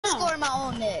or am I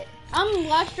on net? I'm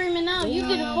live streaming now. You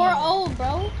get 4-0,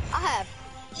 bro. I have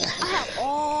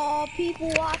all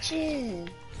people watching.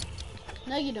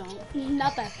 No, you don't.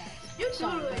 Not that fast. You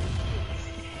totally.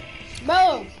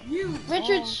 Bro,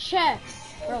 Richard's chat.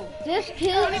 Bro, this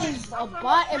kid is a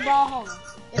bot in Brawlhalla.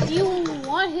 If you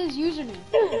want his username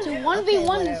to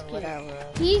 1v1 this kid,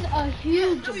 he's a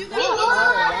huge bot.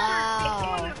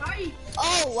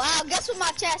 Oh wow, guess what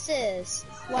my chat says?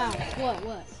 Wow,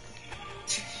 what?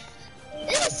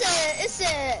 It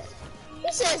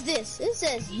says this. It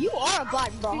says you are a bot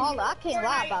in Brawlhalla. I can't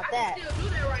lie about that.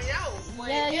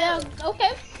 Yeah,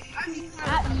 okay.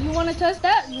 You wanna test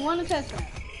that?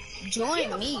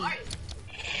 Join me.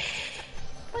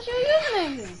 What's your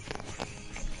username then?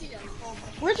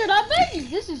 Richard, I bet you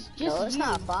this is just No, it's you.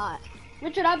 not a bot.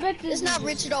 Richard, I bet this It's not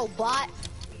Richard O'Bot.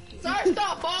 Sorry,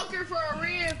 stop bonker for a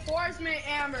reinforcement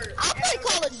amber. I play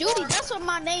Call of Duty. That's what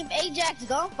my name Ajax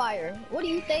Gunfire. What do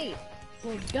you think?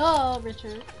 Well, duh,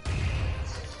 Richard.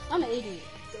 I'm an idiot.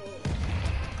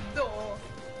 Duh.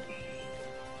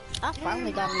 I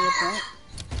finally got me a point.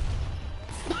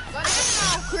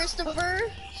 Ow,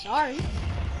 Christopher. Sorry.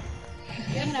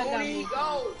 There you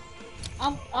go.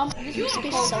 This This is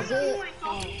is so good.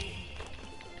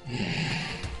 Hey,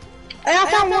 I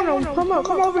found one of them. Come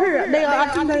over here. They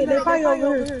probably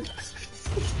over here.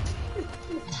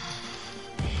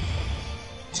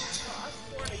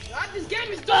 God, this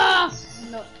game is done.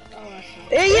 No.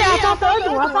 Yeah, I found the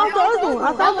other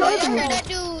one. That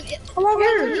dude. Come over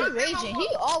here. He raging. He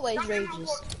always rages.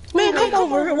 Man, come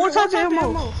over here. What's up to him?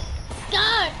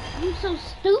 God, you so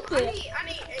stupid. I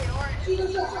need AR.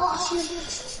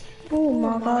 Oh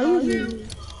my god. You know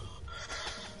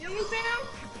what I'm saying?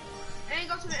 I ain't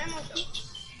go to the ammo shop.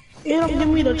 You don't give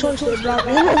me the choice to drop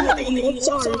it. I'm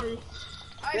sorry.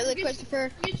 Really,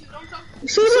 Christopher?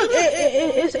 See, look,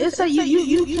 it's a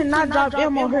you cannot drop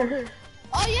ammo here.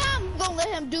 Oh yeah, I'm gonna let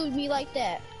him do me like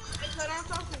that.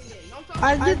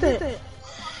 I get that. Man,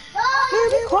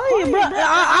 be quiet, bro.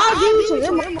 I'll give you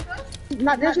some ammo.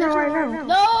 Not this one right now.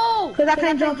 No! Cause I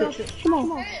can't jump it. Come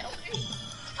on. I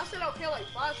said okay like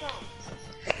 5 times.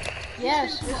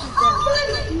 Yes, this is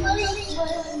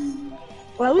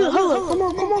Well, hold up. Come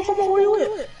on. Where you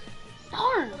at?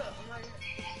 darn.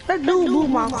 That dude blew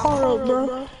my car up,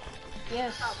 bro.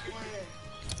 Yes.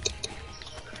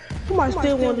 You might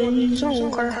still want to use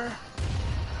someone car.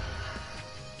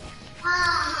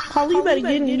 Carly, you better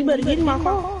get in my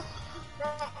car.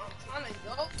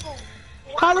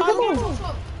 Carly, come on.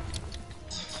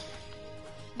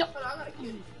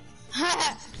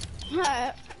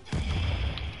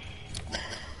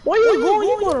 Where you going?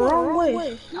 You going the wrong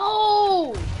way.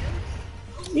 No!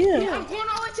 Yeah. I'm going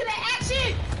all into the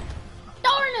action.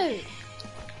 Darn it!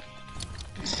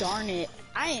 Darn it.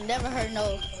 I ain't never heard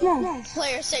no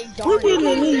player say We darn getting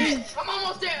it. this. I'm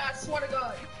almost there. I swear to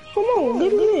God. Come on,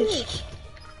 give me this.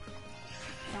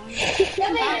 Hey,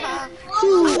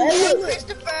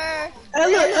 Christopher.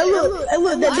 Hey, look,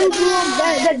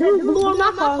 that dude blew on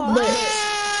my car, but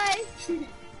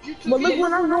look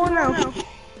what I'm doing now.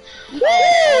 Woo,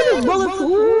 this bulletproof.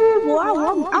 Ooh, boy,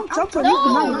 I'm jumping.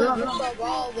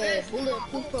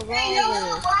 Bulletproof for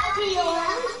all.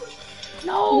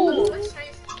 No! Look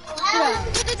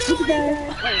at that.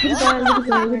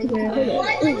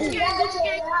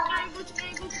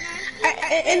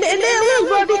 And then look,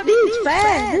 bro, this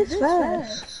fast.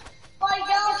 Like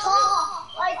your car,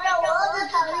 like the other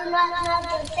time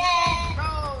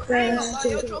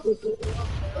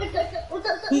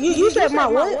You said my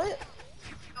what?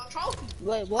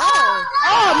 Wait, what?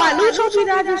 Oh, my new trophy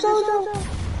that I just sold.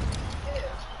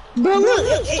 Bro,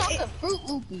 look,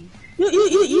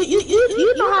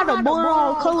 you know how the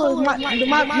Bulldog color, my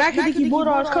Mac and Dicky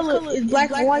Bulldog's color is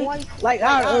black and white, like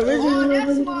our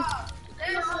original.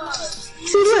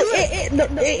 See, look,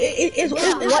 it's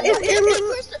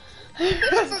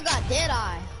Christopher got dead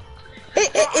eye.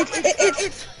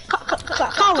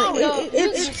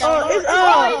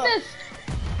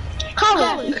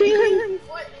 Colin, you can hear me?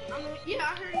 Yeah, I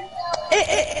heard you.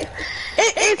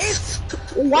 It's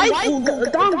white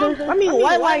thunder. I mean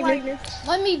white lightning.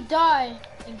 Let me die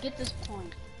and get this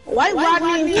point. White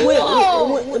lightning,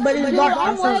 but it's dark.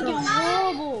 I'm lagging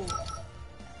horrible.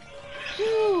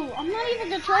 Dude, I'm not even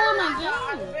controlling my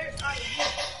game.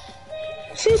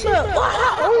 She said,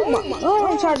 oh my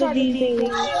god, I'm charging these things.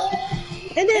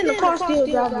 And then the car still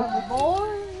driving.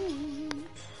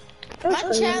 My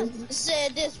chat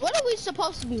said this. What are we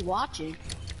supposed to be watching?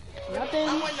 Nothing.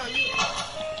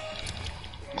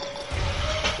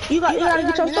 You gotta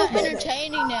get your You're stuff not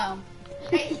entertaining now.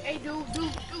 Hey, dude, you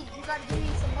gotta give me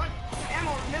some money, some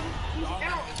ammo, remember?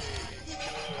 Ammo.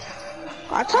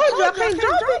 I told you I can't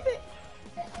drop it.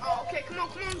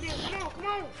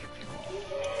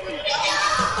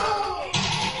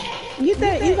 Get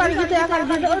that, you gotta get that, I gotta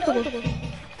get the other one.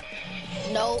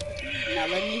 Nope. Not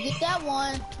letting you get that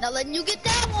one. Not letting you get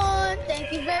that one.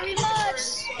 Thank you very much.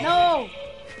 No.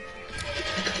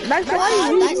 That's why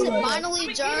you Dyson finally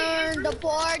adjourned the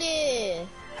party.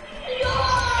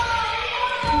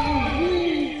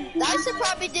 Dyson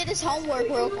probably did his homework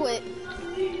real quick.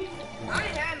 I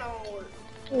ain't had no homework.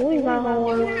 We ain't got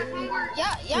homework.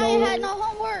 Y'all ain't had no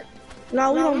homework.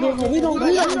 No, we don't give him. We don't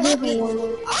give him.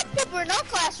 Our people in our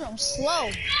classroom slow.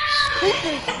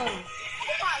 Super slow. Oh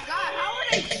my god, how are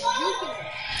they juking?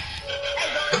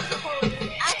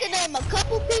 I can name a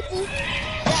couple people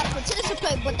that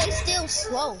participate, but they still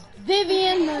slow.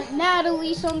 Vivian,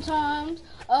 Natalie sometimes.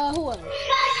 Who else?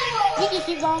 We can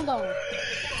keep on going.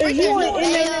 If you ain't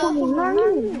in that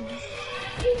room,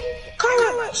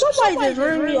 somebody just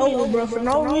ran me over, bro, for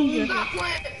no reason. Stop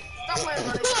playing. Stop playing,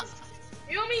 buddy.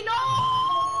 You know me? No!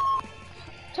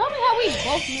 Tell me how we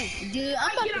both knew. Dude,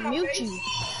 I'm about to mute you.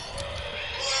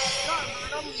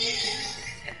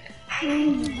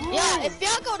 Yeah, if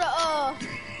y'all go to,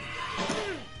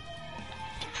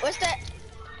 what's that?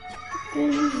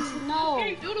 No.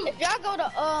 If y'all go to,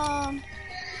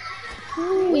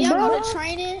 when y'all go to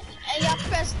training and y'all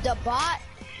press the bot,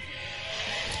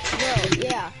 bro,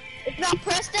 yeah. If y'all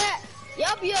press that,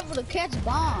 y'all be able to catch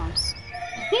bombs.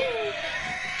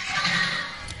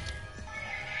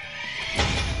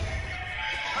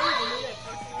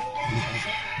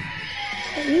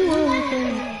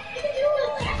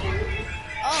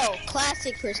 Oh,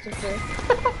 classic Christopher.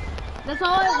 That's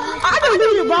all I want. I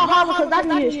deleted Brawlhalla because I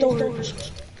needed storage.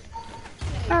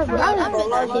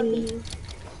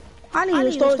 I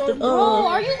needed storage to, Bro,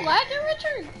 are you lagging,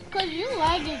 Richard? Cause you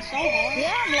lagging so hard.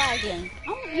 Yeah, I'm lagging.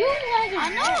 You lagging. I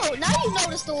know. Now you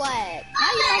notice the lag.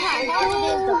 Now you know how hard it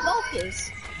is to focus.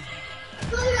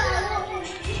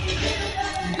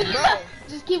 Bro,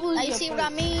 Just keep losing. now you see what I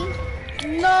mean?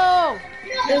 No.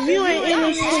 if you ain't in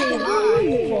this thing,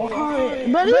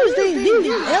 but these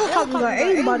helicopters are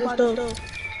aimed by this stuff.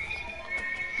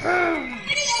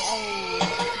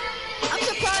 I'm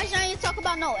surprised y'all ain't talk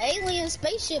about no alien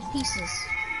spaceship pieces.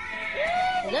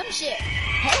 Them shit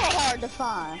hella hard to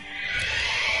find.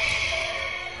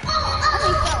 I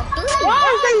only found 3.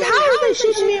 How is they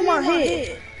shooting me in my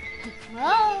head?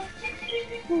 No.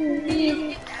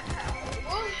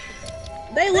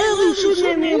 They literally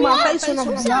shooting me in my face when I'm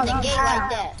Who's out the gate like out.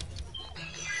 that?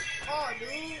 Oh, dude.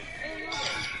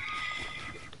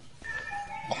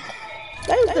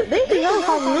 They think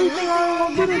helicopters really think I ain't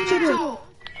gonna do this to them.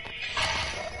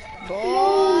 Boy, I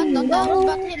thought that was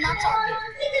about to hit my target.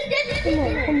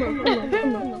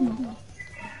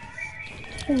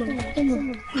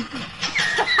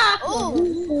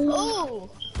 Ooh, ooh,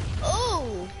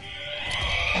 ooh.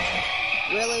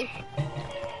 Really?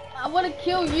 I want to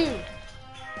kill you.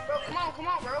 Bro, come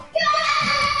on, bro.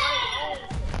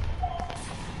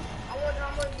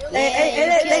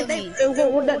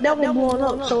 That one blowing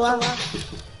up, so I...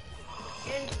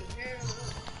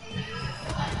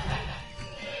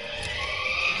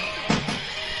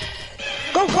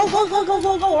 Go,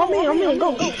 I'm in, go.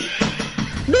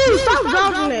 Dude, stop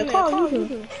driving that car, you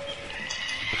can...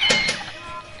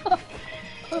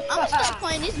 I'm gonna start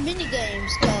playing these mini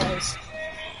games, cause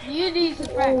You need to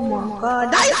practice. Oh my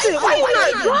god, Dyson, why you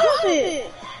not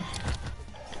driving?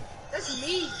 That's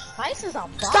me. Tyson's a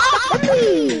bot. Stop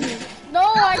me! No,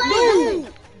 I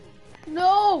didn't.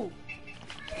 No.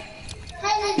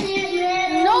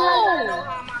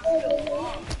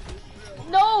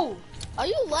 No. Are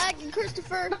you lagging,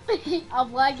 Christopher?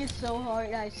 I'm lagging so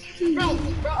hard, guys. Bro,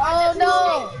 Oh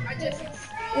no. I just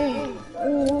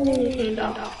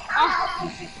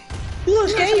You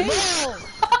escaped?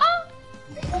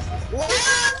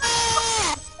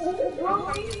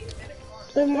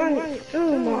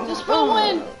 Just go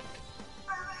in.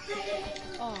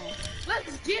 Oh.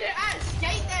 let's get it. I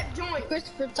escaped that joint.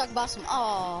 Christopher talk about some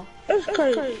That's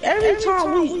crazy. Every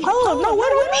time we... Hold on, no,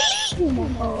 wait on me! Oh my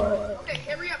god. Okay,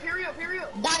 hurry up.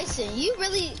 Dyson, you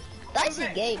really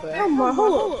Dyson gay, bro. Oh my,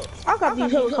 hold up. I got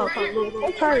these helicopters.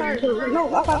 I'm tired of these helicopters.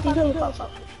 No, I got these helicopters.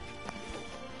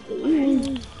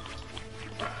 These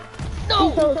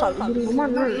helicopters get on my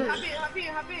nerves. Hop in.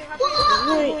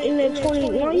 You ain't in that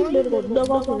 21, you better go dug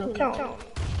off in the account.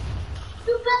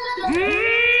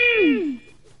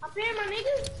 Hop in, my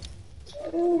nigga.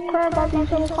 Oh, care about these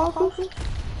helicopters?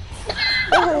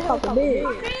 That helicopter big.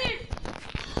 Hop in.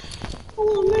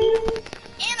 Oh man.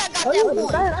 And I got Oh, you that in the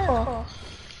one. back car.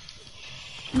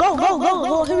 Go, here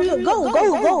we go. Go.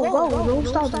 Don't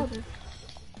stop it.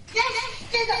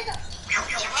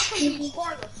 These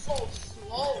cars are so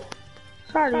slow.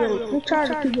 I'm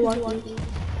tired of people watching.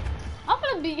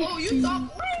 would be. Oh, you thought?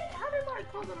 Wait, how did I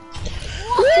call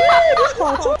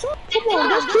it? Come on,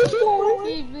 let's keep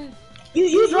going.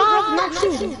 You drive, not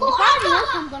shooting. If I'm worse,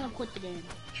 I'm gonna quit the game.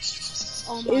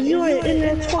 Oh my If you ain't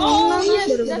in that 20, oh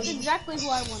yes, that's exactly who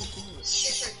I wanted to hit.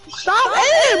 stop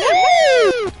aiming,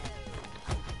 move!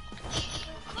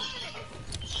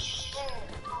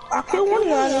 I killed one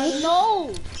guy.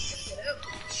 No.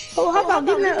 Oh, how about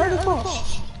getting that other car?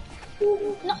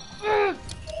 No.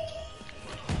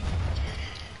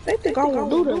 They think I won't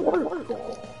do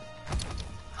that.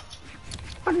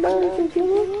 I know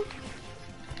you.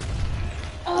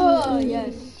 Oh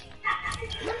yes.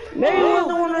 Maybe we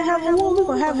don't want to have a war. We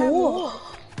gonna have a war.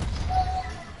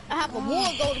 I have a war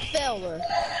go to failure.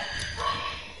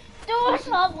 Dude,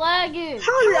 stop lagging.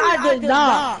 How did I just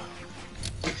die?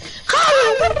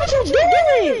 Colin, what you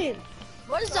doing?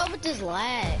 What is up with this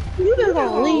lag? You just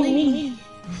gonna leave me.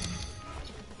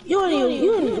 You ain't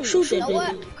even shoot You that know what,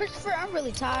 thing. Christopher? I'm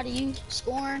really tired of you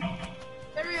scoring.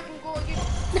 Hurry up and go again.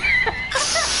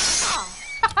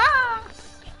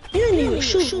 You ain't even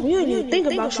shoot. You ain't even think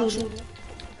about shooting.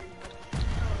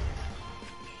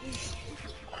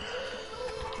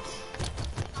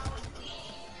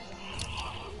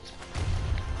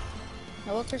 You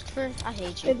know what, Christopher? I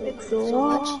hate you It's so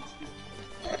wrong. much.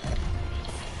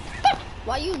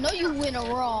 Why you know you went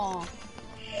wrong?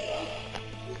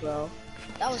 Bro,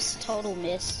 that was total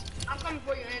miss. I'm coming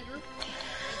for you, Andrew.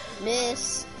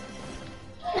 Miss.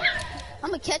 I'm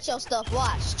gonna catch your stuff.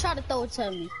 Watch. Try to throw it to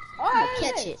me. I'm gonna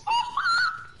catch it.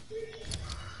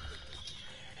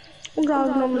 I'm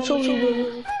driving on the shoulder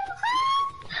wheel.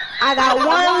 I got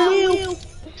one wheel.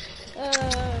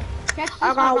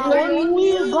 I got one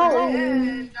wheel going.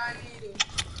 And I need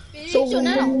it. So You're doing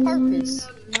that on purpose.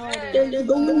 there's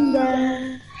going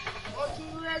down.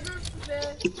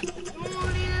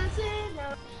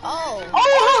 Oh.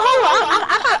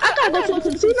 I gotta go to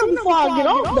the casino before I get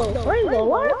off though. I ain't gonna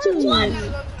lie to you.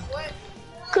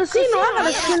 Casino, I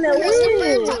gotta spin that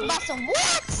Christopher, talk wheel. about some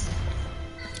what?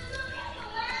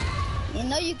 You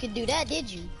know you could do that, did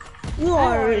you? You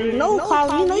already know,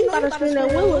 Colin. You know you gotta spin that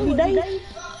wheel every day.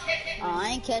 Oh, I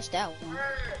ain't catch that one.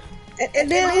 And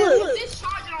then look, This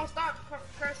charger don't stop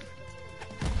pressing.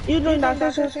 you doing that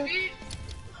session?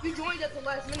 We joined at the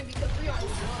last minute because we almost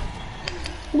won.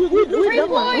 We done.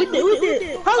 We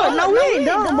did. Hold on, no, we ain't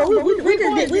done, but we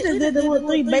just did the little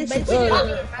three basic.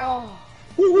 Oh.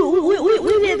 We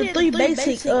did the three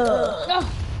basic.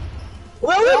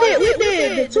 Well, we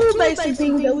did the two basic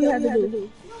things that we had to do.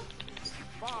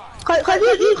 Cause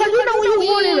you know when you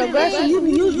want it aggressive, you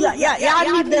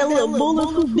y'all need that little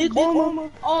bulletproof big armor.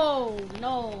 Oh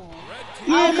no.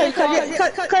 Yeah, cause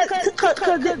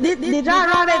did y'all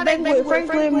ride that back with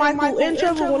Franklin, Michael, and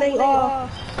Trevor when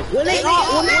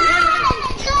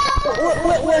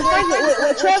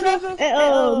Trevor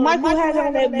and Michael had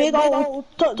on that big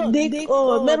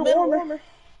old metal armor?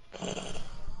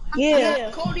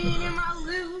 Yeah. Cody in my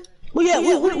little. Well, yeah,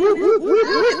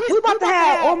 we about to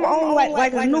have armor on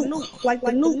like a nuke, like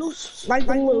the nukes, like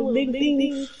the little big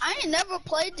things. I ain't never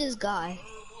played this guy.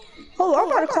 Oh, I'm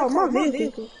about to call my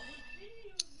vehicle.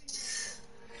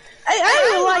 Hey, I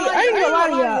ain't gonna lie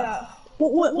to y'all.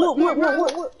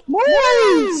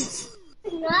 Boys!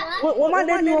 When my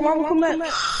daddy and mama come back,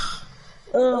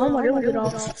 I'm gonna get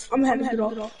off. I'm gonna have to get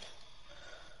off.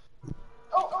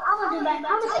 Oh, I'm gonna do that.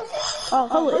 Oh,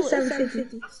 hold on, it's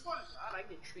 7:50.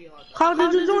 How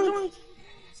did you join?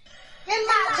 In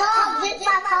my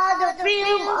car, the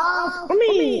freedom of. I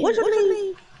mean, what's your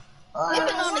name? We've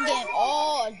been on the game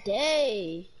all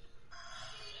day.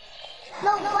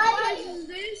 No, why Is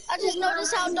this? I just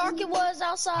noticed how dark it was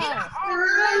outside.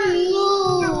 Cars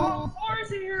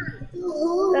in here.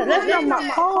 That's not my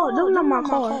car. That's not my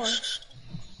car.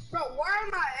 Bro, where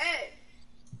am I at?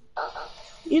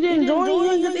 You didn't join? You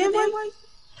didn't get the invite?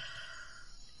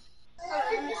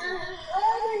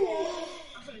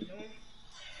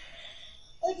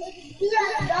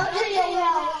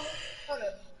 Hold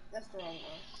up. That's the wrong one.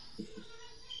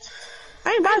 I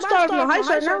ain't about to start no heist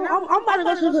right now. I'm about to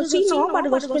go to the casino. I'm about to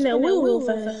go spin that wheel real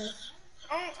fast.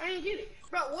 I ain't get it.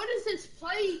 Bro, what is his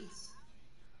plays?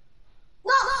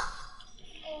 Okay.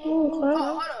 Oh,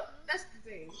 hold up. That's the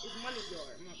thing. It's money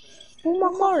yard. My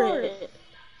bad.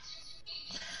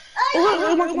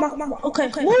 Where my car at? Oh, okay.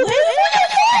 Move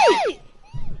it.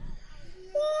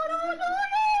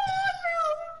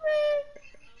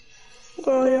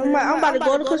 Girl, yeah, I'm about to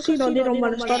go to the casino, then I'm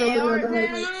about to start over another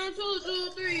heist. 1, 2,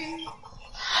 2, 3.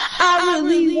 I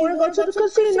really want to go to the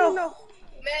casino.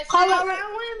 Colin,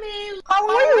 with me. Colin,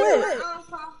 where you at?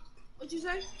 What you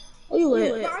say? Where you Bro,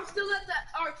 at? I'm still at the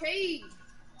arcade.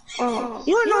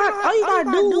 You don't know how, all you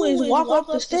gotta do is walk up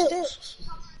the steps.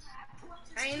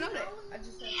 I ain't know that. I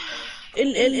just said.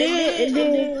 And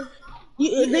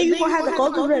then you gonna have to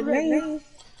go through that name.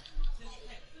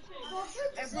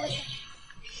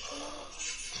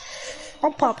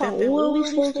 I'm popping Willie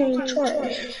smoking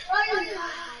trash.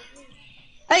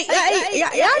 Hey,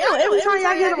 y'all know every time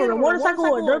y'all get on a motorcycle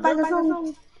or a dirt bike or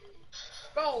something.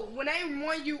 Bro, when they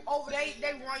run you over, they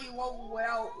run you over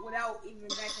without even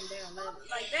backing down.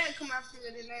 Like they'll come after you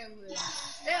and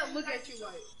they'll look at you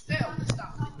like they'll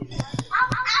stop.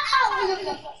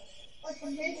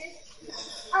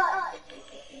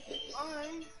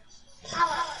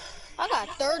 I got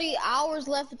 30 hours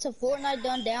left until Fortnite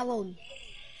done downloading.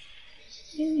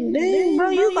 Damn, bro,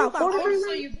 you got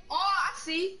 43. Oh, I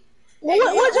see.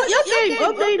 What's your game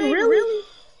updated? Really?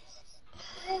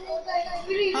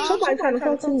 Somebody trying to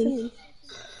talk to me.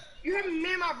 You hear me? Me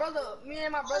and my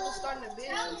brother starting a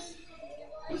business.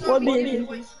 What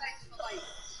business?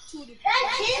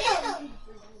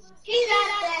 He's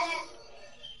at that.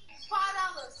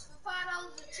 $5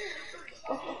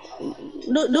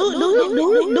 Do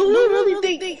you really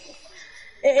think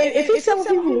if he's selling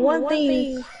people one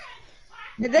thing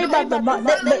that they about to buy?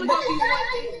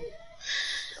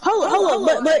 Hold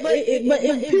on, but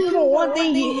if people want one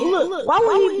thing, look, why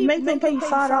would he make them pay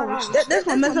 $5? That's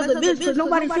gonna mess up the business because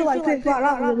nobody feel like paying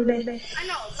 $5 every day. I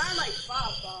know, not like $5,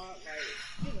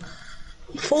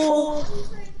 like Full.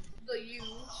 the use.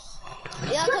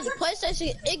 Yeah, because the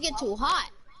PlayStation, it get too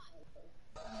hot.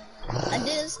 And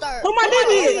then it start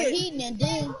heating and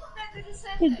then...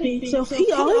 So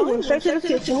he always went straight to the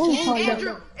kitchen.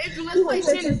 Andrew, let's play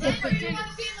tennis.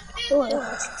 I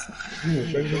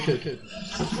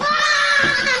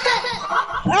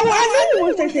know you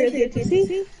want to say that,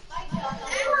 see?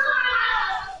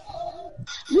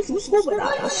 This is stupid.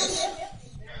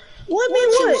 What mean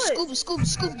what? Scoop.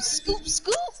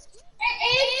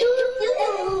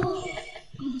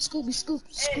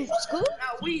 Scoop.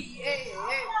 Now we,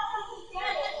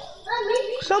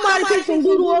 Somebody picked some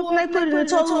doodle up and they put it in a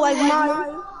total like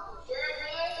mine.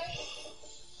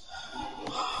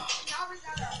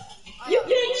 You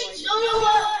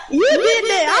did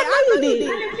that. I know you did.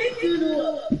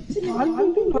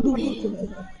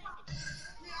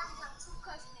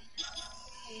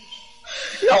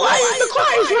 No, I am the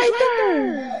car is right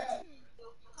there.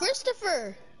 Christopher.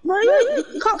 No,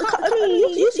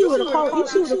 you see where the car. You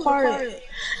see where the car is.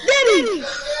 Daddy.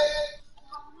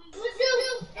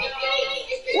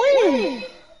 When?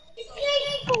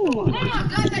 oh my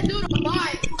god, that dude on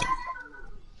bike.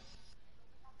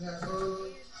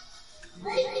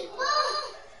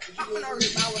 I can already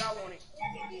buy what I wanted.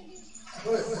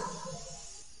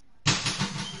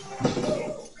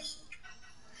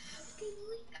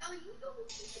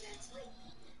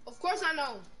 Of course I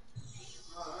know.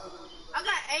 I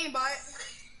got aimbot.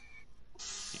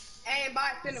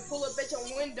 Aimbot finna pull up at your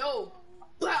window.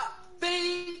 Blah.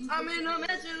 Bing. I'm in a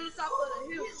mansion on the top of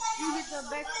the hill. You get the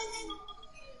back.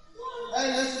 Hey,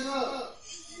 listen up.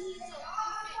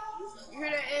 You hear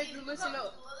that, Andrew? Listen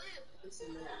up. Listen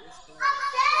up.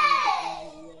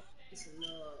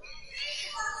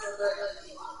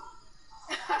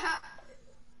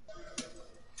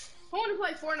 Who wanna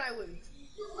play Fortnite with me?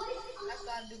 That's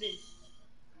why I do this.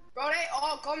 Bro, they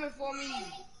all coming for me.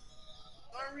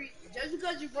 Just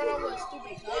because you brought up a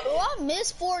stupid kid. Oh, I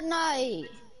miss Fortnite.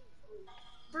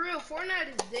 For real, Fortnite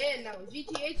is dead now.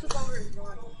 GTA took over his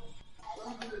life.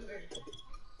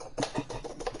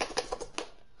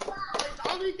 The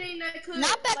only thing that could...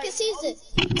 Not back in season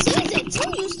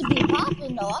 2 used to be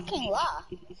popping though, I can't lie.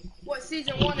 What,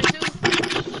 season 1 and 2?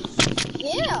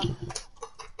 Yeah.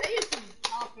 They used to be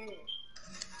popping.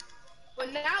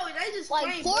 But now they just like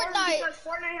playing Fortnite. Because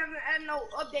Fortnite haven't had no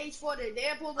updates for the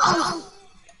Deadpool.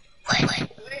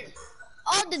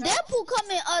 Oh, the Deadpool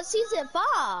coming season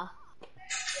 5.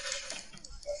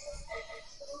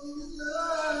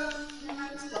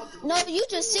 No, you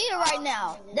just see it right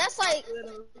now. That's like,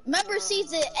 remember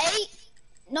season 8?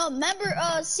 No, remember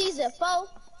season 4?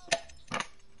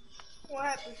 What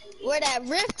happened? Where that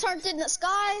rift turned in the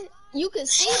sky? You can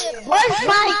see it. Where's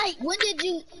Mike? When did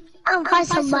you? I'm fighting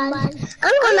somebody.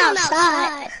 I'm going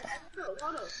outside.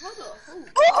 Hold up.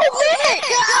 Oh, man!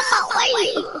 Get out my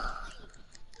way!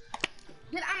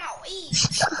 Get out my way!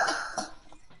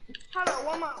 Hold up,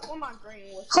 what my green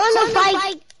was? Hold the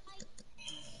fight!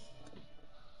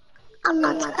 I'm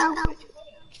not out.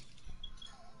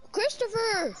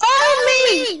 Christopher! Follow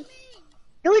me!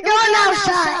 We're going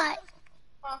outside.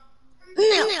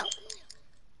 No.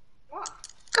 What?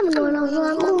 I'm going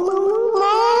outside.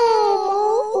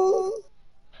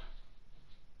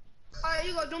 Alright,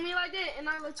 you gonna do me like that and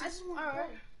I let you.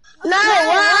 Alright. No,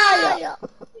 why?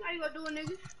 How you gonna do it,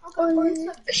 nigga?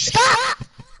 Okay. Stop!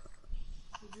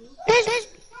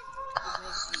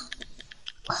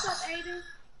 What's up, Aiden?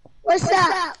 What's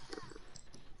up?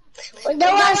 We go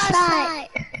outside.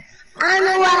 I don't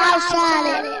know where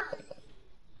outside is.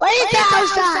 What is the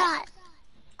outside?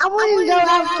 I want to go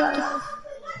outside.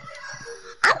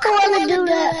 I don't want to do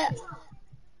that.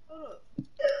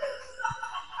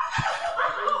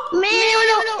 Man, you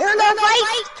don't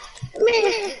fight?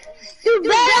 Man, you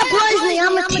better push me.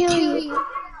 I'm going to kill you.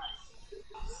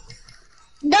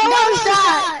 Go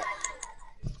outside.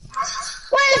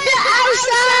 Where's the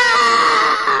outside?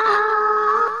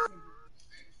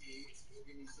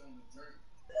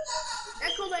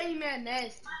 That Kool-Aid man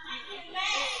nasty.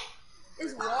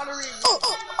 It's watery.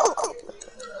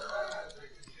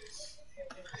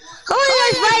 Who wants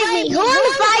to fight me? Who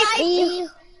wants to fight me?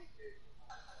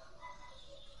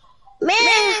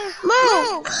 Man,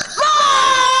 move! Move!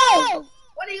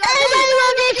 What are you Everybody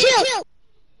want to get killed.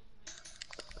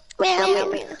 Man,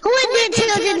 who wants to get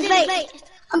killed in the face?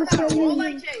 I'm going to kill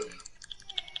you.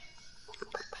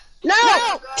 No!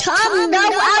 Tom, go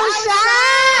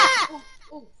outside!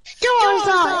 Go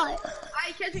outside! I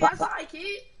ain't catching outside,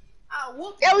 kid. I'll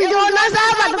whoop you. Yeah, we doing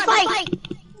outside about to fight.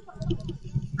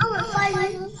 I'm going to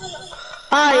fight you.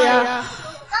 Oh yeah.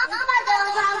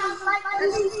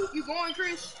 You going,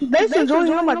 Chris? Basically,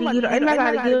 Jordan, I'm about to get it. And I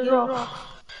gotta get it off.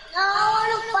 No, I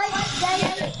want to fight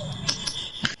today.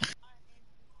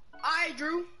 Alright,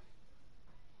 Drew.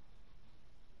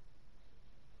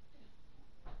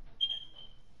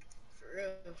 For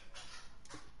real.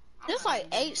 It's like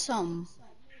 8 something.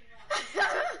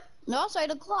 No, it's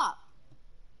 8 o'clock.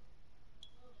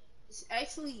 It's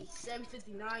actually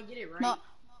 7:59. Get it right. No.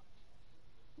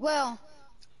 Well,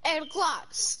 8 o'clock,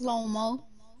 slow-mo.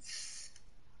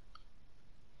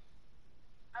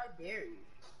 I dare you.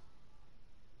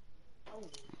 Oh.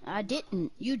 I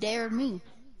didn't. You dared me.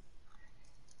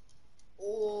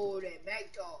 Oh, that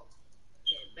back talk.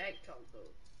 That back talk,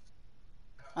 though.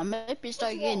 Don't make me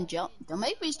start getting Don't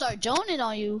make me start joning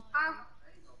on you.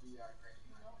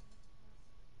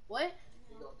 What?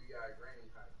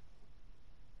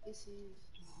 This is.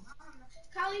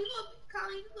 Colin, you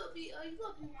gonna be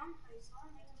mama face.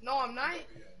 No, I'm not. I'm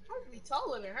gonna be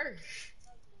taller than her.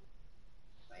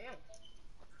 I am.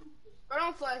 But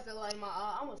don't flash the light in my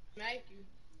eye. I'm gonna smack you.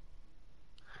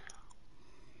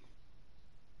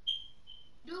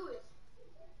 Do it.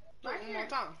 One more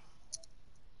time.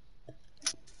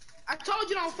 I told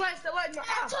you don't flash the light in my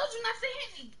eye. I told you not to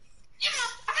hit me. In my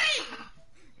face.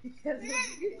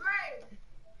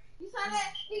 You saw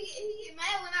that? He get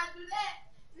mad when I do that.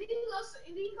 Then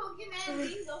he go get mad and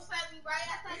he go slap me right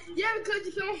after. Yeah, because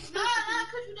you don't. No,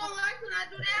 because you don't like when I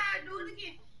do that. I do it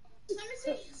again. Let me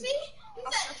see. See?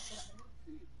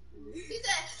 He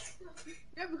said.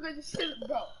 Yeah, because you should,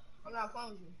 bro. I'm not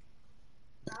playing with you.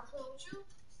 Not playing with you?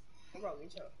 Bro,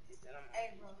 get your.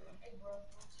 Hey, bro.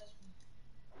 Don't touch me.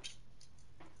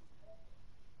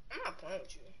 I'm not playing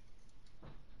with you.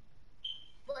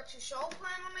 But you sure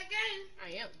playing on that game? I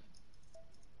am.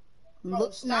 Bro,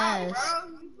 Looks stop, nice. bro.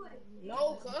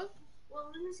 No, cuz. Well,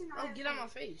 let me see my Oh, get on my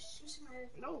face.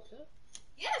 No, cuz.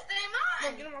 Yes, they ain't mine.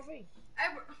 No, get on my face.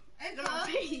 Hey, bro. Hey, Get on my cuz.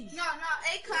 face. No,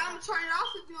 hey, cuz. I'm gonna turn it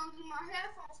off if you don't do my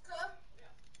headphones, cuz.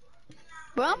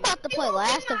 Bro, I'm about to play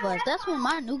Last of Us. That's one of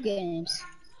my new games.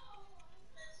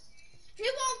 He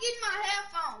won't get my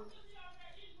headphones.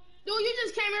 Dude, you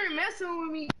just came here messing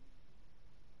with me.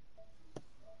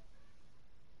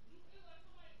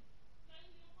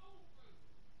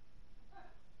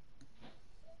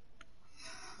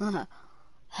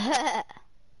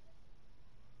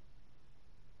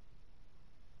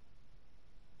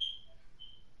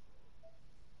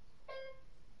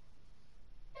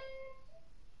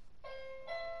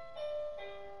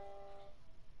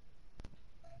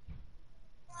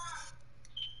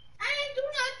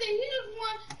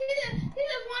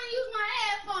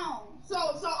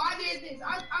 So I did this. I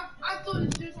threw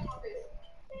this juice on my bed.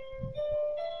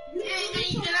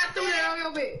 And I threw that on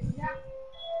your bed. Yeah.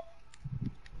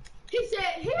 He said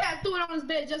he had threw it on his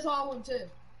bed just so I wouldn't tell.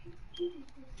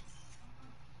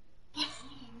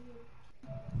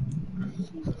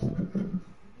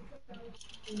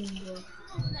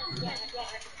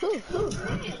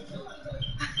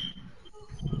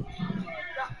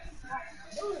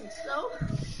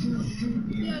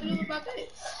 Yeah, I knew about that.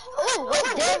 Oh, wait,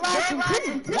 Dead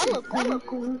Rising 2. That look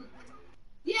cool.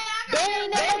 Yeah, I They got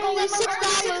ain't never gonna be $6.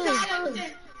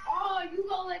 Oh, you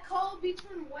gonna let Cole be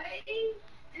turned away?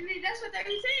 And then that's what they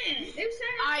be saying. They be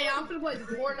saying, I'm finna play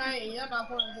Fortnite and y'all not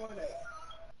playing Fortnite.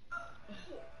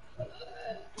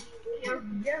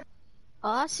 Oh,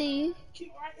 I see you.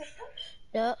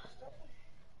 Yep.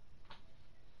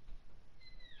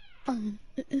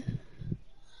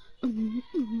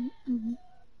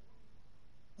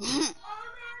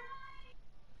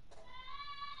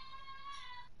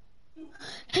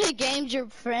 Hey, games your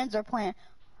friends are playing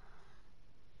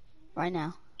right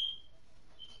now.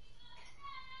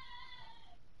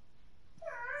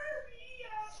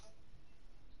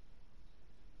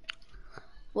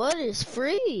 What is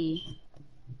free?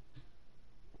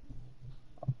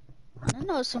 I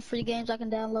know some free games I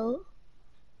can download.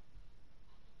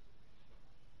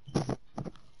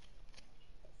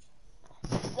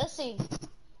 Let's see.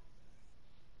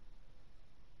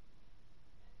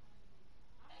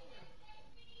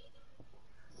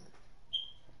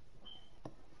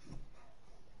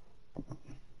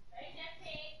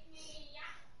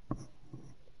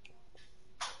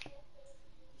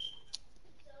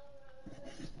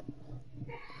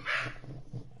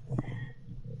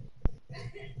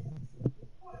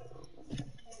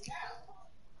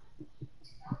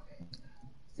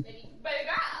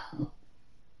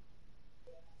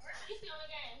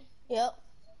 Yep.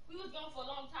 We was gone for a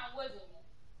long time, wasn't we?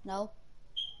 No.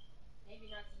 Maybe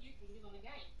not to you, because we was on the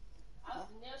game. I was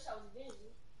never sure I was busy.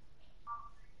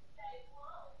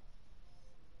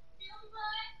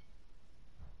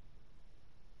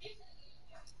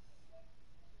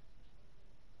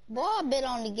 Boy, I've been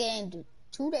on the game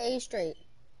 2 days straight.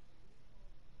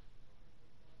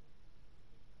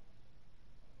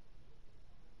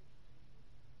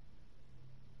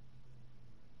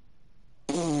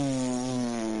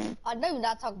 I know you're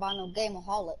not talking about no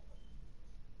gameaholic.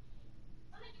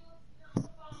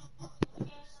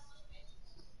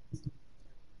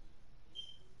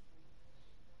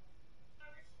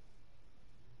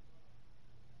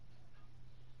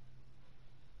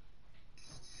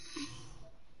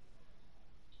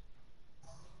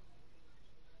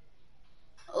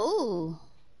 Ooh.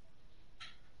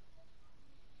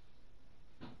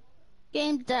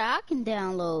 Games that I can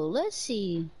download. Let's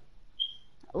see.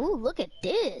 Ooh, look at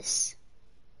this.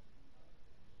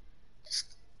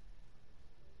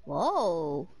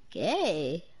 Whoa,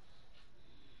 gay.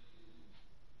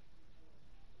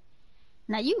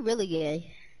 Now you really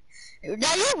gay.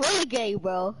 Now you really gay,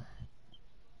 bro.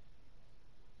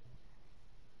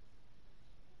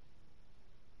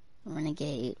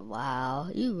 Renegade. Wow,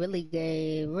 you really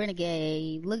gay.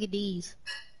 Renegade. Look at these.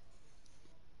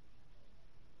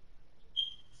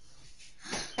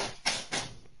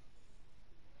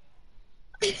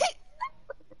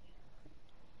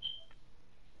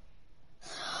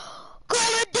 Call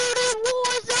of Duty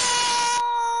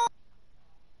Warzone!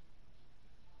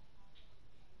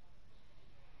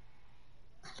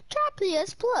 Try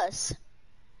PS Plus.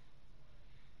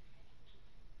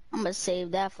 I'm gonna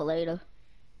save that for later.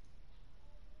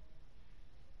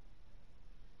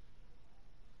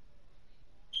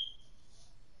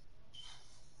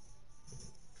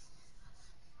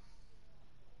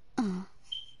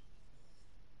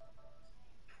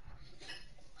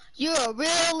 You're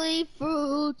really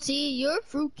fruity. You're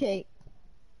fruitcake.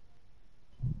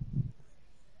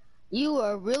 You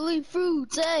are really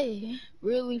fruity.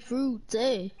 Really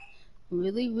fruity.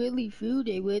 Really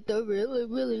fruity with a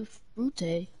really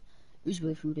fruity. Who's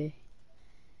really fruity?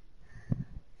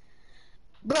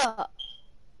 Bruh,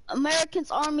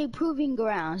 Americans Army Proving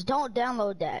Grounds. Don't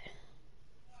download that.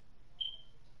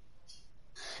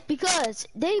 Because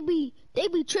they be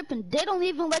tripping. They don't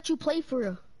even let you play for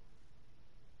real.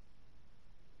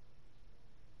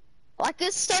 Like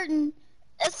it's certain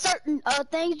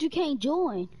things you can't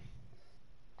join.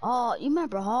 Oh, you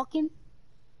remember Hawking?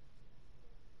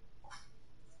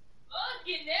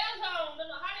 Get nails on, don't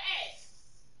know how to act.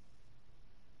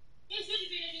 Yes,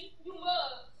 you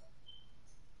mug.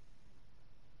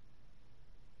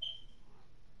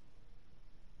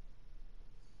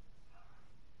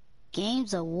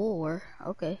 Games of War.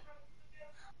 Okay.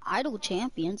 Idle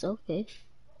Champions. Okay.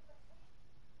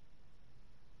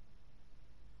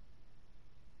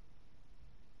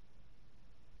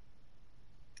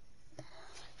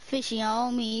 Fishy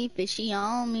on me. Fishy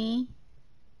on me.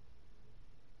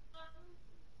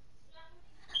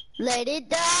 Let it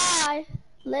die.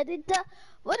 Let it die.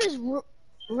 What is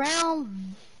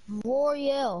Round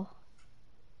Royale?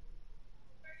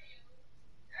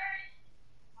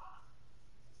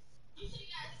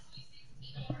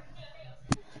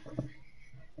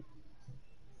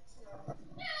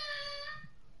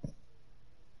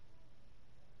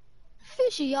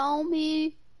 Fishy on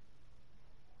me.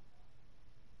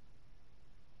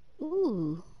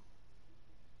 Ooh.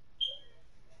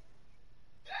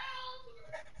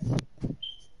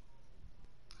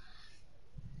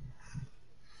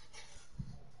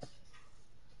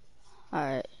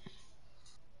 Alright.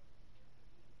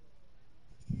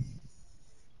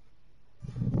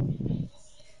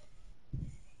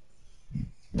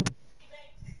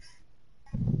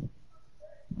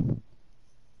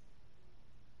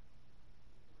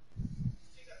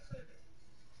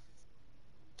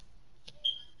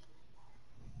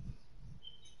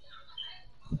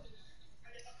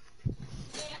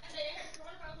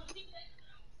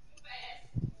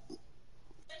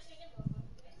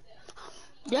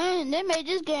 Dang, they made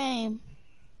this game.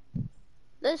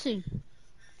 Listen,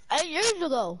 8 years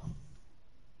ago.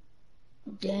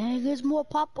 Dang, it's more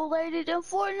populated than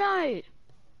Fortnite.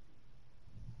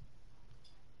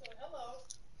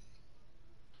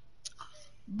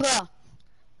 Bruh.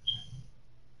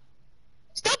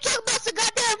 Stop talking about the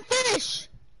goddamn fish.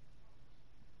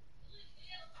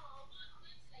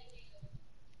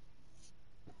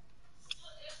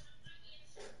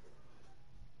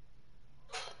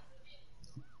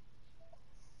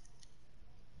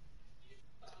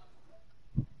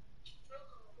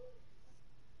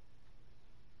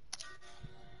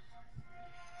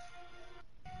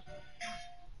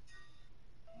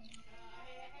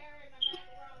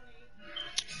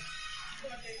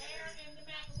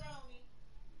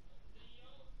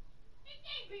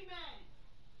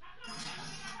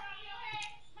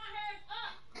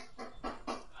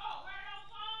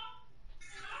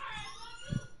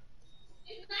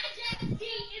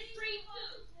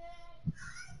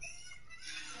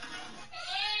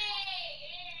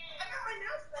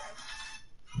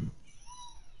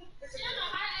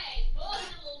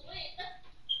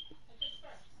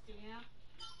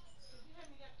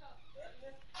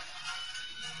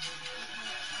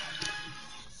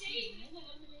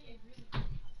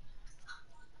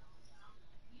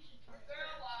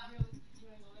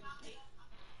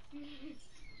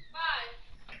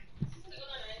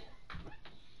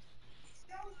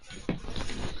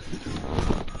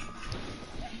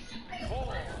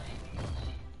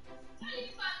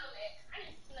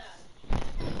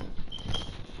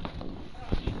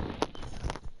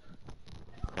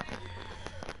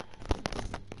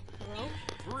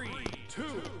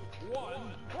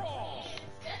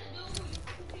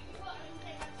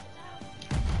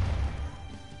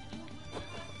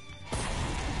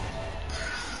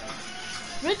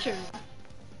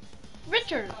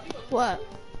 Richard. What?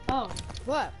 Oh,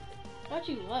 What? I thought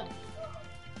you left.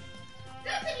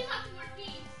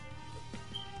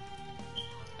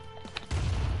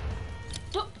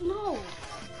 No.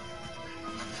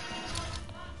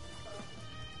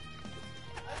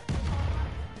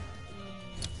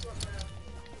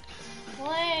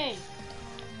 Play.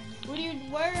 Where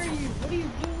are you? What are you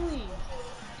doing?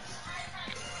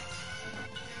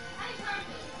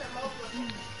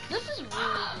 This is really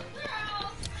good.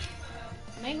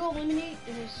 Mango lemonade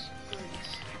is great.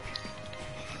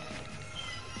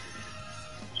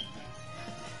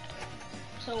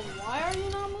 So why are you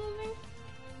not moving?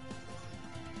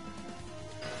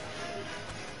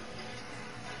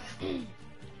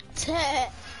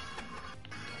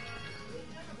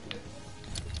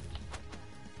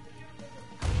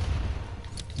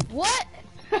 What?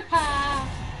 You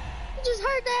just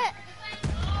heard that?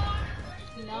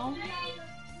 No.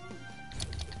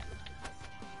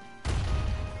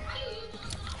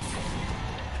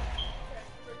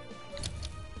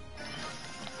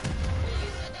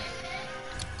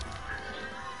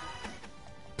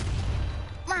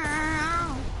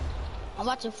 I'm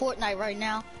watching Fortnite right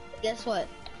now. Guess what?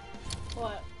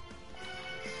 What?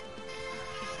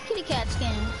 Kitty cat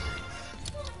skin.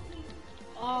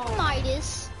 Oh.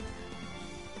 Midas.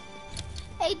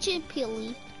 Agent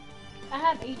Peely. I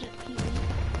have Agent Peely.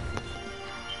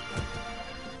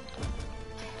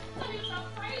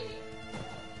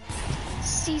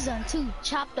 Season 2,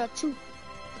 Chapter 2.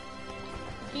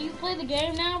 Can you play the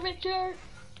game now, Richard?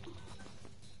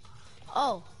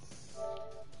 Oh.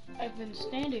 I've been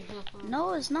standing here for...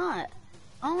 No, it's not.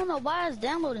 I don't know why it's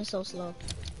downloading so slow.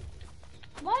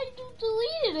 Why did you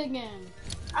delete it again?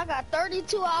 I got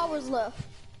 32 hours left.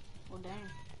 Well, dang.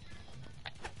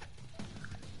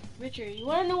 Richard, you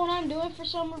wanna know what I'm doing for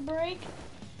summer break?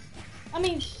 I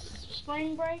mean,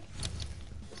 spring break?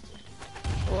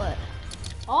 What?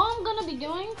 All I'm gonna be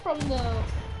doing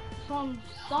from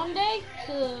Sunday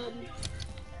to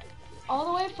all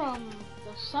the way from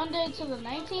the Sunday to the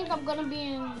 19th, I'm gonna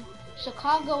be in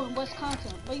Chicago and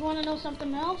Wisconsin. But you wanna know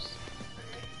something else?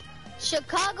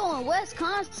 Chicago and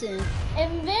Wisconsin?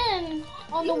 And then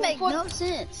on You the make no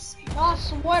sense. I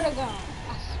swear to God,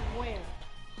 I swear.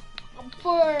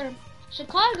 For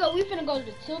Chicago, we finna go to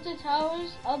the Tilted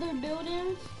Towers, other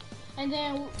buildings, and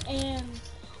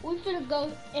we finna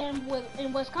go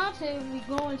in Wisconsin. We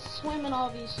going swimming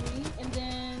obviously, and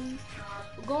then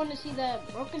we're going to see that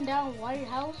broken down White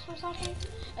House or something.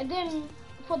 And then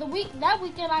for that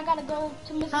weekend, I gotta go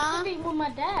to Mississippi with my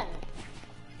dad.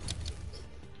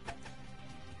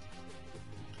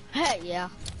 Hey, yeah.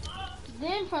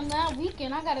 Then from that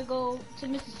weekend, I gotta go to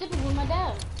Mississippi with my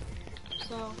dad.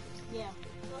 So, yeah.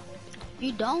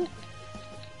 You don't?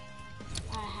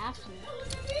 I have to.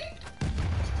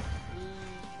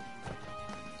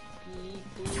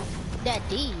 That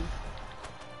D.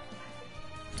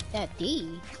 That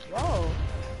D. Whoa.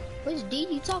 Which D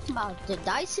you talking about? The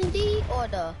Dyson D or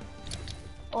the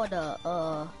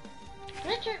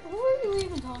Richard, who are you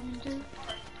even talking to?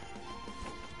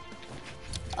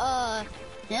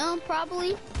 Him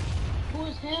probably. Who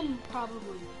is him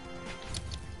probably?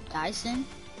 Dyson.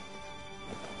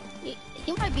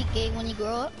 He might be gay when he grow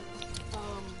up.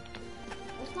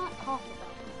 Let's not talk about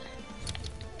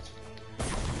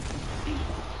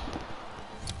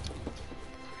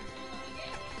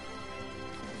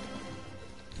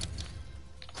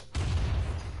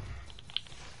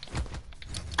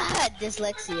I had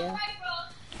dyslexia.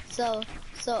 So,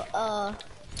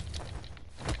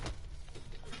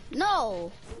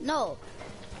 no.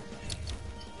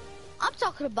 I'm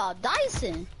talking about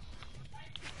Dyson.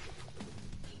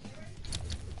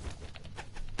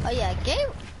 Oh yeah, gay.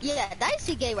 Yeah,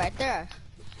 Dyson gay right there.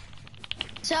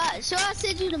 Shall I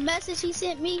send you the message he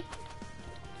sent me?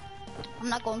 I'm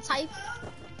not gonna type.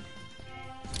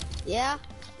 Yeah.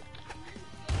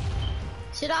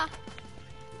 Should I?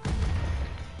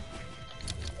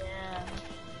 Yeah.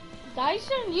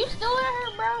 Dyson, you still in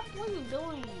here, bro? What are you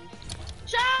doing?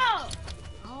 Ciao!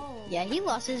 Oh. Yeah, he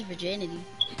lost his virginity.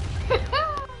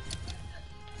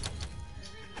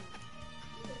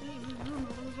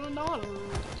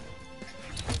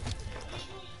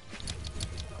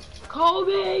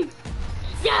 Kobe!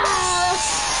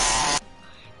 Yeah!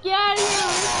 Get out of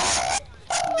here!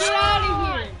 Get out of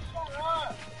here!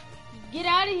 Get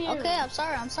out of here! Okay, I'm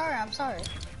sorry.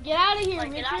 Get out of here,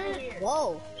 Like, get out of Richard! here.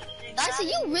 Whoa. Dyson,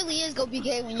 you really is gonna be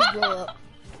gay when you grow up.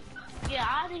 Get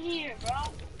out of here, bro.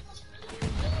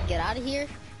 Get out of here.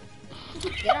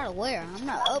 Get out of where? I'm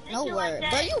not up nowhere. like Bro,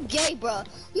 that. you gay, bro.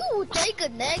 You think a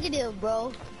negative,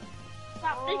 bro.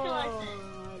 Stop thinking like that.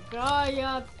 God,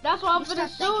 yeah. That's why I'm You gonna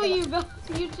stop sue thinking you, guys.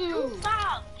 You too.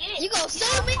 Stop. You gonna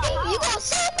sue me? You gonna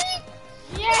sue me?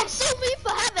 You gonna sue me for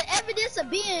having evidence of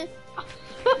being...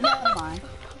 Never mind.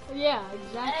 Yeah, Hey,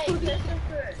 exactly.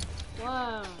 Christopher.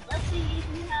 Wow. Let's see if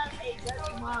you have a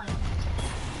dirty mind.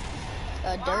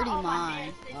 A dirty Oh, my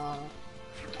mind. hands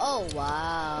Oh,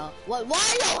 wow. What? Why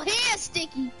are your hands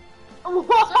sticky?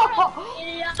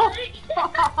 Idiotic.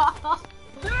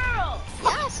 Girl.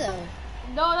 Yes, sir.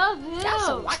 No, that's That's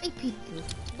some him. white people.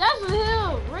 That's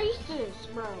him.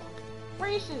 Racist, bro.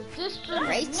 Racist. Racist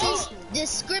Discrimination.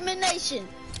 discrimination.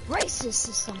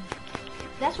 Racism.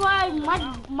 That's why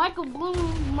Michael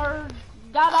Bloomberg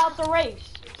got out the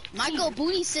race. Michael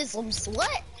Booty Systems.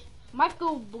 What?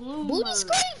 Michael Bloomberg. Booty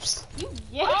scrapes? You, What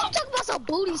yeah. you talking about some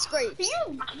booty scrapes?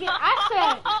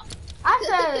 I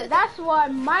said that's why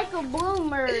Michael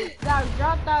Bloomberg got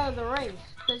dropped out of the race.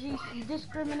 Because he's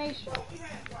discrimination.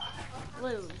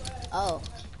 Literally. Oh,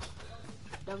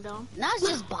 Dum-dum. now it's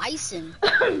just bison.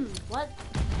 What?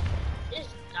 It's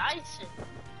Dyson.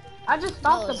 I just No,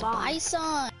 stopped the it's bomb.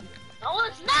 bison. No,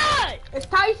 it's not. It's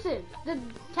Tyson. The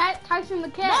cat, Tyson the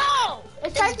cat. No. It's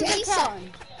It's Tyson the cat.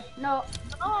 Jason. No,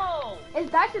 No.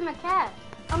 it's Tyson the cat.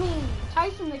 I mean,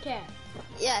 Tyson the cat.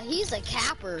 Yeah, he's a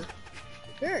capper.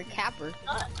 You're a capper.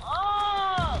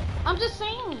 Oh. I'm just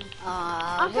saying.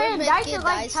 I'm saying Dyson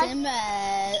like Dyson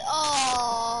mad.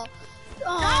 Oh,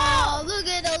 look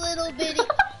at the little bitty.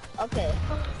 Okay.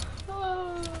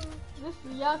 This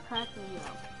y'all cracking me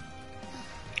up.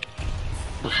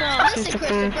 Listen,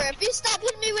 Christopher, if you stop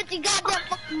hitting me with your goddamn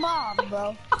fucking mom,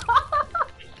 bro.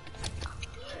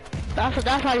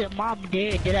 That's how your mom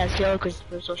did that show,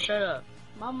 Christopher. So shut up.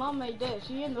 My mom ain't dead.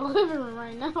 She in the living room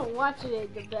right now watching the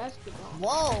basketball.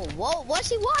 Whoa, what's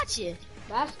she watching?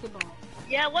 Basketball.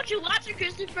 Yeah, what you watching,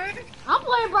 Christopher? I'm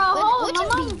playing bro. Hold What on,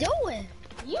 my you mom. be doing?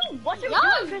 What you y'all,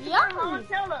 doing, Christopher? y'all,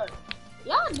 Tell us.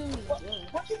 y'all do.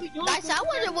 What you be doing? Like, I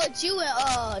wonder what you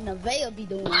and Nevaeh be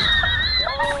doing.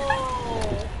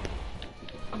 Oh.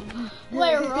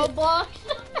 Play Roblox.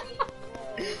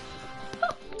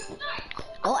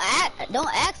 Don't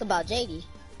ask about JD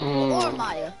or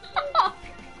Maya.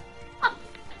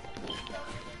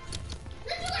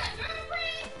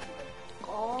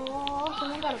 Oh,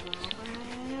 someone got a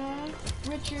girlfriend.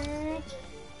 Richard.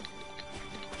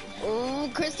 Ooh,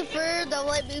 Christopher, don't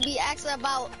let me be asking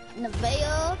about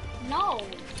Nevaeh. No,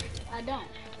 I don't.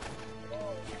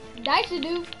 Dyson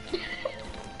do.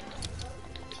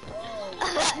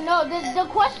 No, the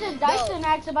question Dyson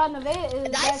asks about Nevaeh is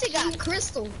Dyson that got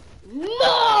Crystal.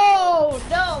 No,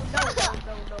 no.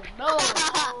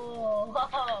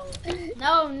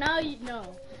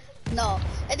 No,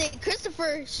 and then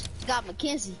Christopher got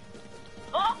Mackenzie.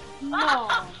 No,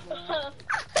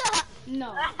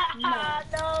 No,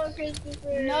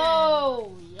 Christopher.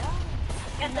 no, yeah,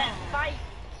 Get that fight.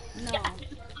 no.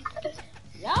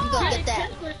 Y'all You gonna get that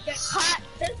Hot.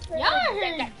 Y'all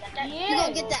heard. You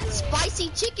gonna get that spicy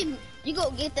chicken. You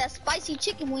gonna get that spicy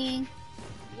chicken wing.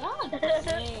 Y'all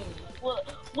insane.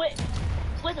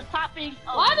 With the topping.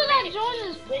 Why did I join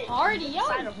this party?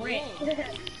 Y'all red.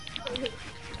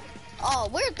 Oh,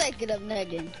 we're thinking of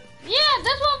Megan. Yeah,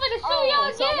 that's what I'm gonna show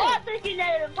y'all So again. I'm thinking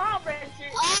that the mom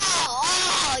shit.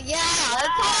 Oh, yeah.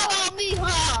 It's all on me,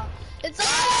 huh? It's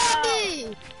all on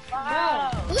me.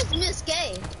 Wow. Who's Miss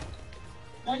K?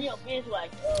 None of your bitch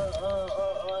like, none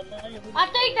of your bitch. I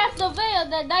think that's the veil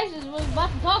that Dyson was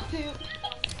about to talk to.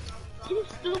 You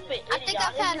stupid. I think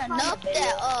I've had enough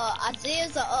that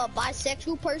Isaiah's a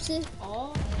bisexual person.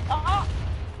 Oh.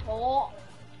 Oh.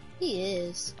 He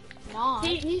is. Nah.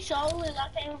 He showed it. I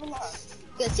can't even lie.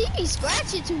 Cause he be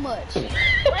scratching too much. What?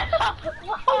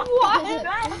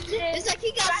 It's like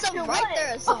he got something right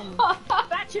there or something.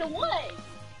 Scratching what?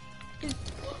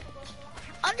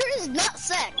 Under his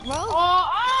nutsack, bro. Oh.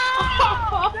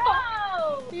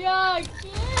 No! Yeah, I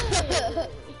can't.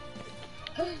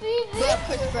 Yeah,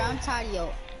 Chris Brown, tired of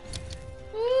yo.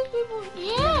 These people,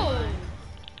 yeah.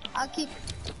 I'll keep.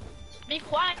 Be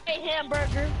quiet,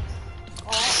 hamburger.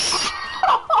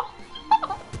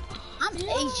 I'm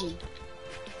Asian.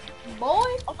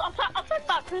 Boy, I'm talking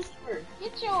about Christopher.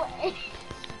 get your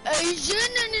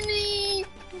Asian.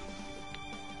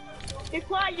 Be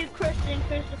quiet, you Christian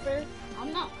Christopher.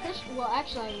 I'm not Christian. Well,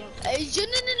 actually, I am. Asian.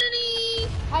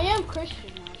 I am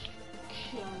Christian.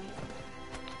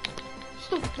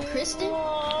 Stupid. Kristen?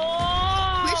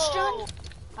 Whoa. Christian?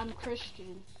 I'm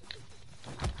Christian.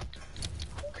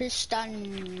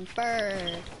 Christian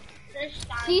Fur.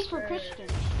 C's for Christian.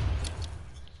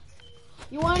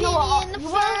 You wanna Penny know what? in the You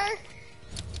fur. wanna,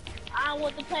 I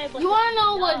want to play. you wanna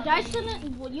know what Dyson?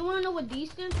 You wanna know what D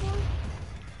stands for?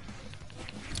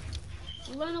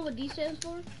 You wanna know what D stands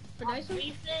for? For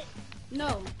Dyson?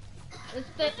 No. It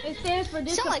stands for You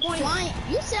sound like disappointment. flying.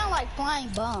 You sound like flying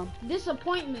bum.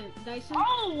 Disappointment, Dyson.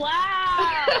 Oh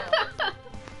wow!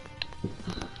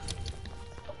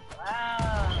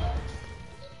 Wow.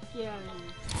 Yeah.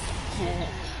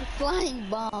 Flying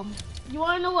bum. You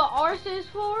wanna know what R stands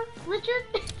for, Richard?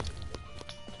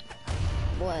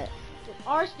 What?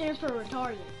 R stands for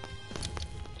retarded.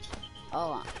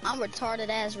 Oh, I'm retarded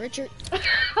as Richard.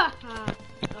 Oh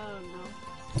no.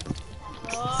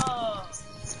 Oh.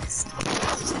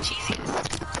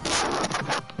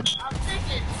 I'm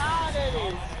thinking tired of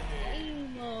this.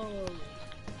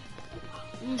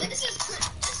 This is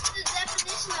the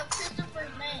definition of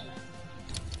Christopher's name.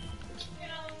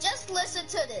 Just listen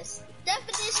to this.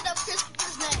 Definition of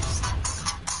Christopher's name.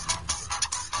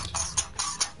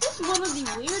 This is one of the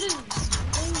weirdest